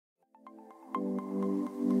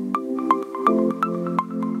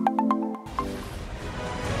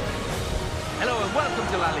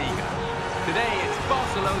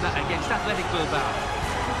Barcelona against Athletic Bilbao.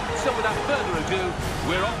 So without further ado,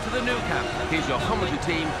 we're off to the Nou Camp. Here's your commentary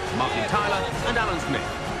team, Martin Tyler and Alan Smith.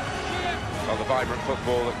 Well, the vibrant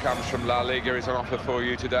football that comes from La Liga is on offer for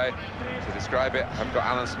you today. To describe it, I've got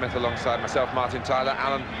Alan Smith alongside myself, Martin Tyler.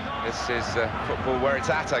 Alan, this is football where it's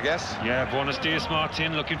at, I guess. Yeah, buenos dias,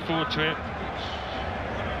 Martin. Looking forward to it.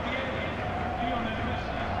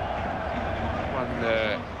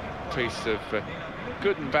 One piece of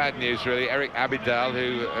good and bad news, really. Eric Abidal,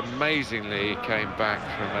 who amazingly came back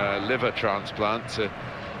from a liver transplant to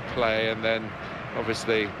play, and then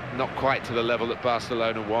obviously not quite to the level that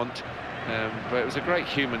Barcelona want. But it was a great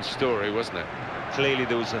human story, wasn't it? Clearly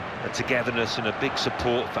there was a togetherness and a big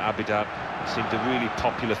support for Abidal. He seemed a really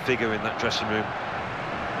popular figure in that dressing room.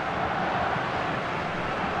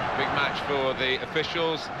 Big match for the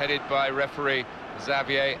officials, headed by referee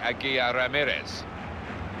Xavier Aguirre Ramirez.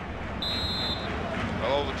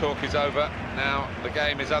 Well, all the talk is over. Now the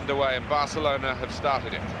game is underway and Barcelona have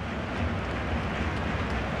started it.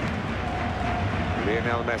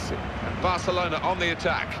 Lionel Messi. And Barcelona on the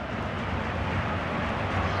attack.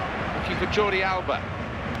 Looking for Jordi Alba.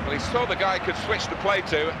 Well, he saw the guy could switch the play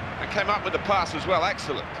to and came up with the pass as well.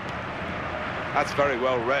 Excellent. That's very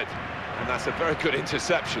well read, and that's a very good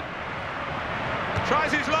interception.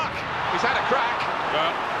 Tries his luck. He's had a crack.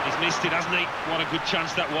 Well, he's missed it, hasn't he? What a good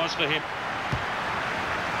chance that was for him.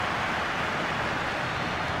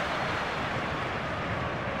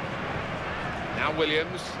 Now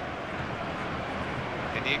Williams.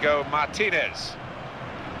 Inigo Martinez.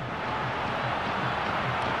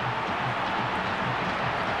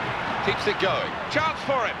 Keeps it going. Chance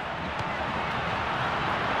for him.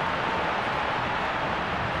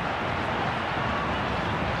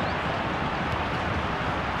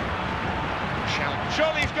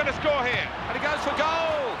 Surely he's going to score here. And he goes for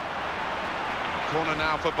goal. Corner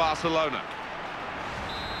now for Barcelona.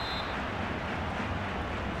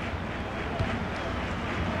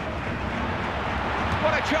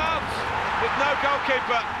 What a chance. With no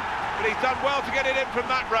goalkeeper. But he's done well to get it in from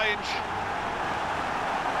that range.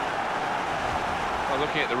 Well,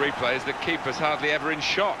 looking at the replays, the keeper's hardly ever in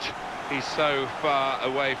shot. He's so far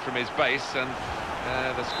away from his base, and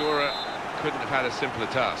the scorer couldn't have had a simpler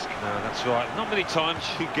task. No, that's right. Not many times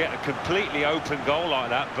you get a completely open goal like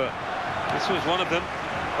that, but this was one of them.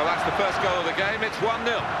 Well, that's the first goal of the game. It's 1-0.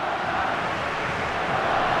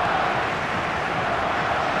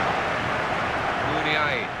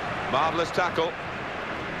 Muniain, marvellous tackle.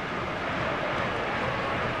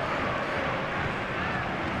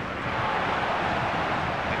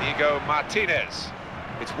 Inigo Martinez.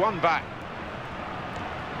 It's one back.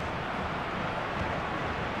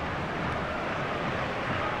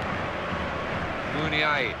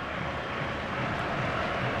 Muniain.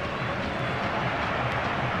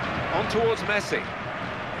 On towards Messi.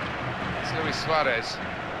 It's Luis Suarez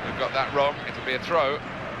who got that wrong. It'll be a throw.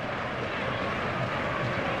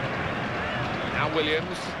 Now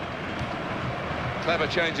Williams. Clever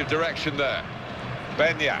change of direction there.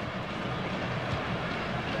 Benya.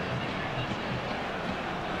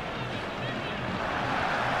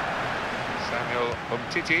 Samuel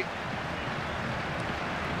Umtiti.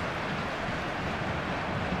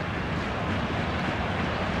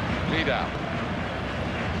 Vidal.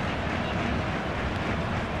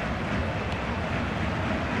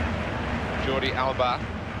 Jordi Alba.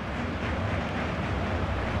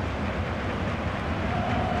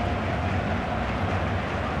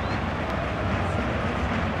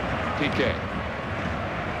 Piqué.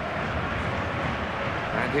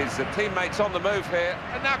 And his teammates on the move here.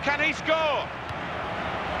 And now can he score?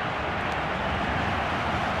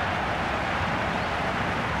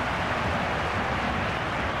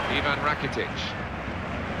 Ivan Rakitic.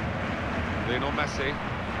 Lionel Messi.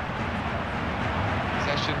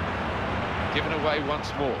 Possession given away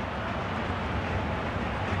once more.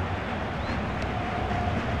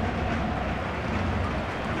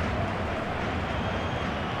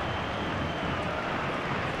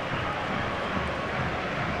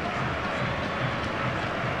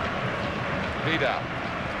 Vidal.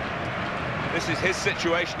 This is his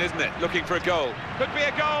situation, isn't it? Looking for a goal. Could be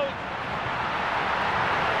a goal.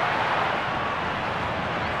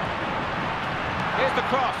 Here's the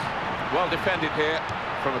cross. Well defended here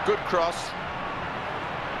from a good cross.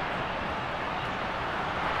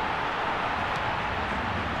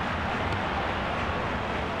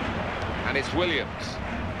 And it's Williams.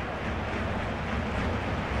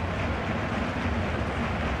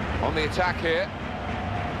 On the attack here.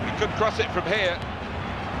 He could cross it from here.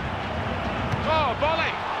 Oh,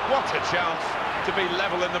 volley! What a chance. to be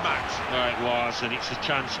level in the match. No, it was, and it's a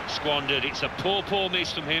chance squandered. It's a poor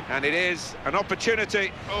miss from him. And it is an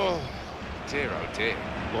opportunity. Oh dear.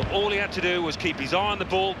 Well, all he had to do was keep his eye on the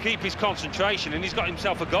ball, keep his concentration, and he's got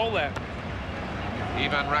himself a goal there.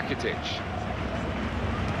 Ivan Rakitic.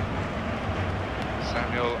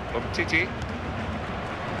 Samuel Umtiti.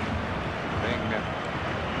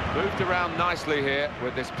 Being moved around nicely here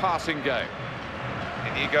with this passing game.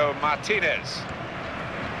 Inigo Martinez.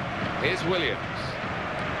 Here's Williams.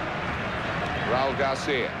 Raul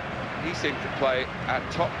Garcia. He seemed to play at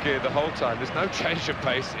top gear the whole time. There's no change of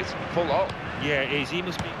pace. It's full on. Yeah, it is. He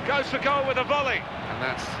must be... Goes for goal with a volley. And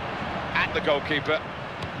that's at the goalkeeper.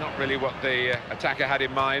 Not really what the attacker had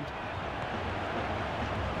in mind.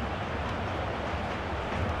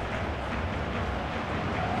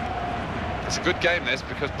 It's a good game, this,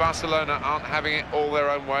 because Barcelona aren't having it all their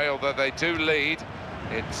own way, although they do lead.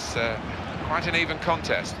 It's quite an even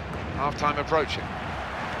contest. Half-time approaching.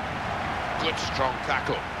 Good, strong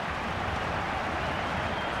tackle.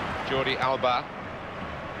 Jordi Alba.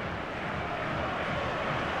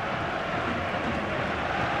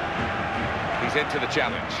 He's into the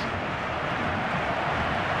challenge.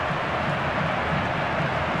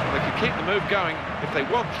 Well, they can keep the move going if they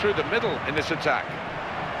want through the middle in this attack.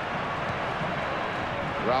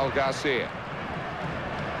 Raul Garcia.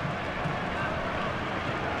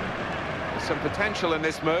 There's some potential in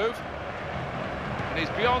this move. And he's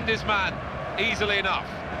beyond his man easily enough.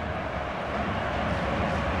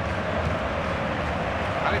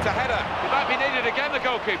 And it's a header. It might be needed again, the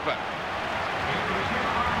goalkeeper.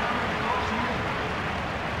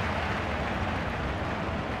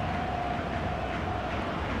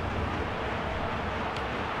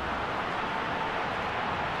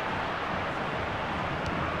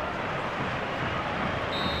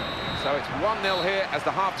 So it's 1-0 here as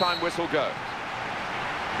the half-time whistle goes.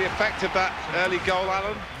 The effect of that early goal,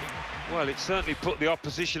 Alan? Well, it certainly put the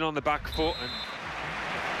opposition on the back foot. And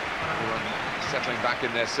Everyone settling back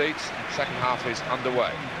in their seats. Second half is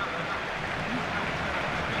underway.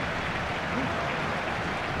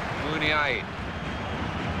 Muniain.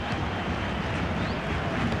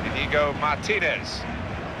 Inigo Martinez.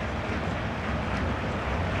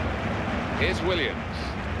 Here's Williams.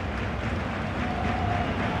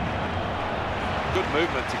 Good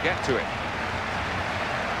movement to get to it.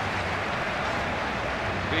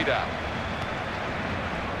 Vidal.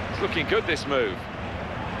 It's looking good, this move.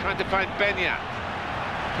 Trying to find Beñat.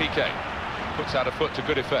 Piqué puts out a foot to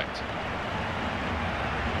good effect.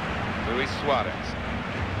 Luis Suarez.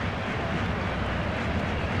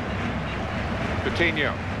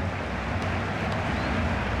 Coutinho.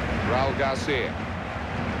 Raul Garcia.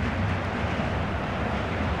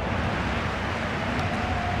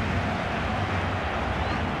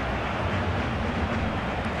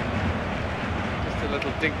 Just a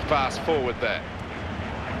little dink pass forward there.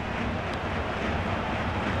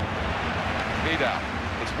 Vidal.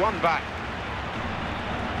 It's one back.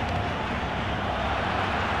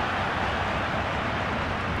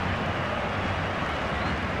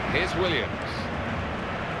 Here's Williams.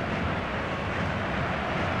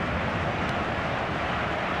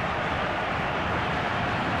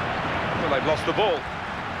 Well, they've lost the ball.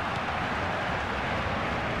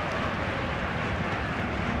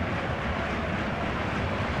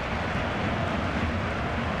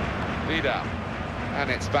 Vidal. And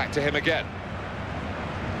it's back to him again.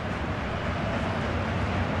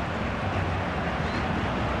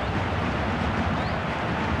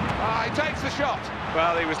 He takes the shot.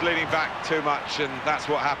 Well, he was leaning back too much, and that's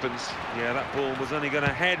what happens. yeah, that ball was only going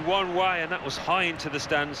to head one way, and that was high into the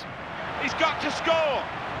stands. He's got to score.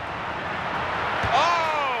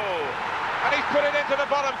 Oh! And he's put it into the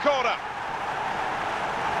bottom corner.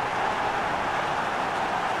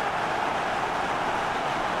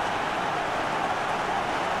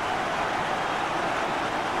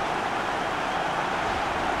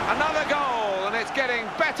 Another goal, and it's getting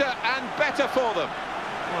better and better for them.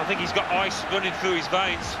 Well, I think he's got ice running through his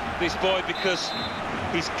veins, this boy, because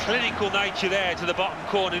his clinical nature there to the bottom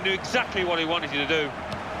corner knew exactly what he wanted to do.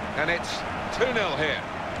 And it's 2-0 here.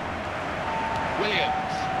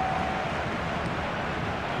 Williams.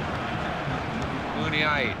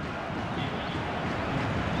 Muniain.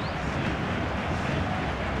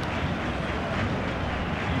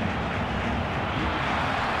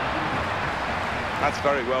 That's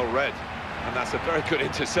very well read, and that's a very good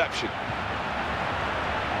interception.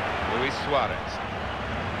 Luis Suarez.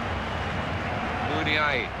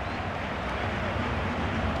 Muniain.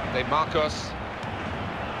 De Marcos.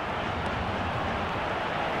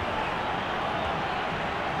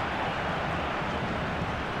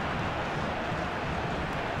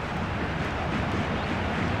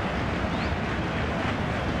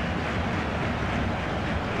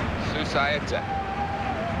 Susaeta.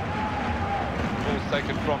 Ball's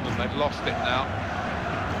taken from them, they've lost it now.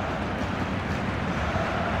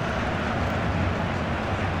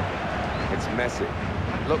 It's Messi.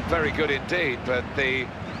 Looked very good indeed, but the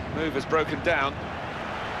move has broken down.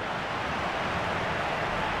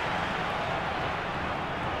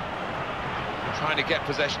 Trying to get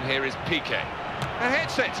possession here is Piqué. And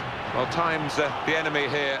hits it! Well, time's the enemy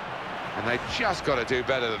here, and they've just got to do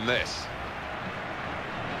better than this.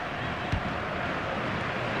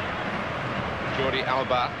 Jordi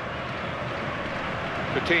Alba.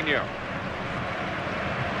 Coutinho.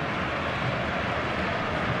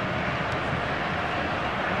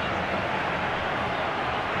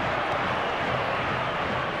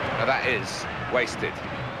 Now that is wasted,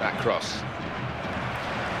 that cross.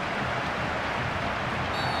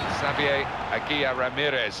 Xavier Aguirre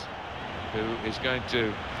Ramirez, who is going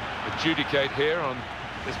to adjudicate here on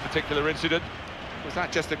this particular incident. Was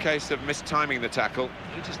that just a case of mistiming the tackle?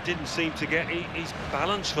 He just didn't seem to get his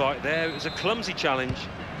balance right there. It was a clumsy challenge.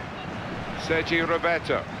 Sergi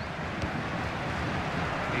Roberto.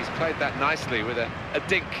 He's played that nicely with a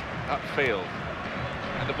dink upfield.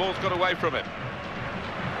 And the ball's got away from him.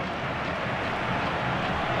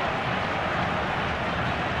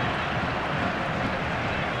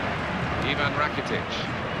 Ivan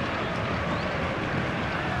Rakitic.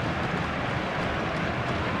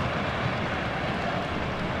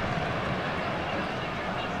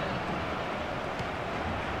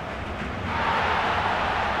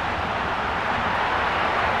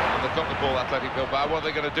 Got the ball, Athletic Bilbao. What are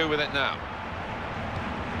they going to do with it now?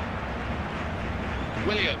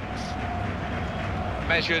 Williams.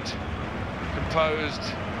 Measured, composed,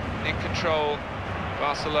 in control.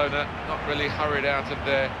 Barcelona not really hurried out of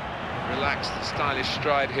their relaxed, stylish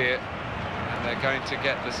stride here. And they're going to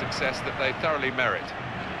get the success that they thoroughly merit.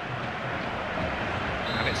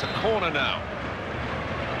 And it's a corner now.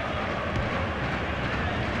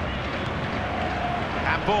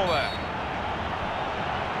 And ball there.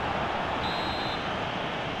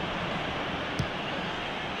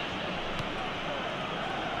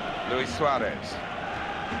 Luis Suarez.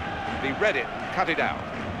 He read it, cut it out.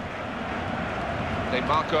 De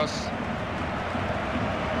Marcos.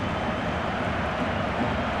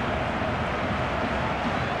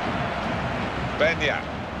 Peña.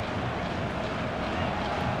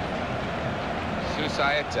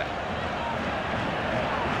 Susaeta.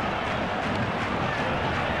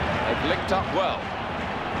 They've linked up well.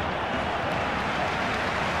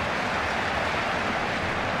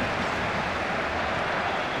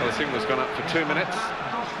 Well, the signal's gone up for 2 minutes.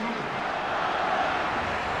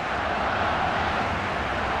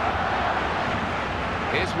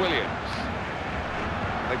 Here's Williams.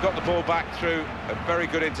 They've got the ball back through a very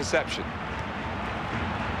good interception.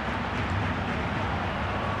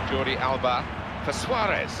 Jordi Alba for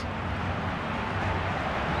Suarez.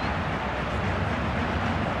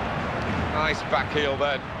 Nice back heel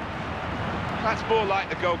then. That's more like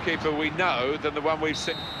the goalkeeper we know than the one we've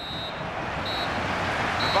seen.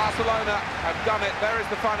 Barcelona have done it. There is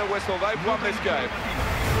the final whistle. They've won this game.